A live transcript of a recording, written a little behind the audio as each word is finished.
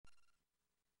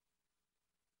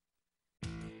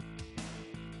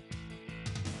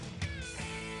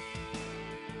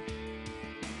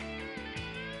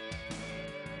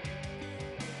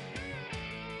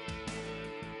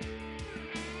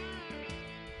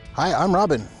Hi, I'm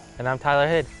Robin. And I'm Tyler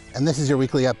Hood. And this is your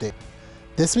weekly update.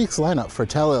 This week's lineup for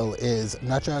Tell-Il is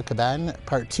Nacha Kaban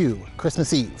Part 2,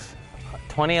 Christmas Eve.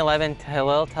 2011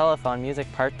 Tell-Il Telethon Music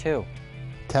Part 2.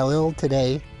 Tell-Il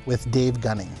Today with Dave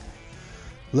Gunning.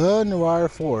 Le Noir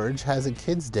Forge has a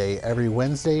Kids Day every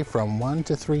Wednesday from 1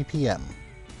 to 3 p.m.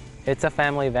 It's a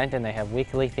family event and they have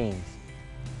weekly themes.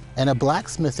 And a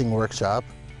blacksmithing workshop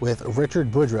with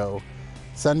Richard Boudreau,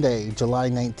 Sunday, July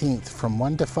 19th from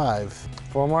 1 to 5.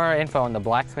 For more info on the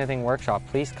blacksmithing workshop,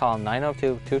 please call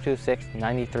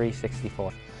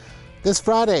 902-226-9364. This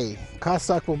Friday,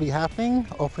 Cosstock will be happening.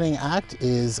 Opening act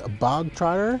is Bog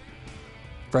Trotter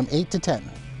from 8 to 10.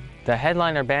 The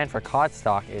headliner band for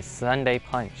Codstock is Sunday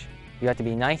Punch. You have to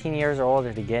be 19 years or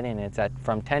older to get in. It's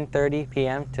from 10:30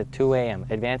 p.m. to 2 a.m.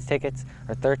 Advance tickets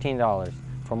are $13.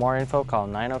 For more info, call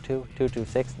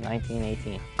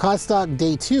 902-226-1918. Codstock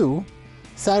Day 2,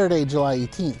 Saturday, July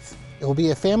 18th. It will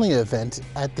be a family event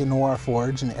at the Noir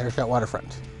Forge in Airshot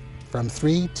Waterfront from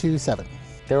 3 to 7.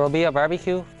 There will be a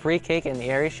barbecue, free cake, and the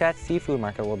Airshot Seafood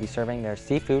Market will be serving their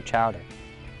seafood chowder.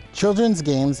 Children's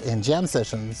games and jam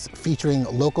sessions featuring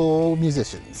local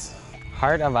musicians.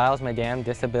 Heart of Isles Madame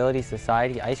Disability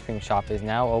Society Ice Cream Shop is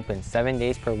now open 7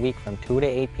 days per week from 2 to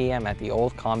 8 p.m. at the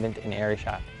Old Convent in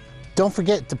Airshot. Don't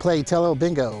forget to play Tell-Il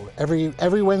Bingo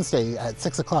every Wednesday at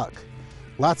 6 o'clock.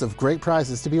 Lots of great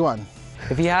prizes to be won.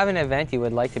 If you have an event you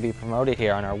would like to be promoted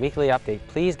here on our weekly update,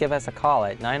 please give us a call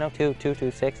at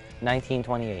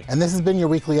 902-226-1928. And this has been your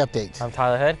weekly update. I'm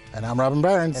Tyler Hood. And I'm Robin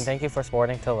Barnes. And thank you for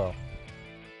supporting Tell-Il.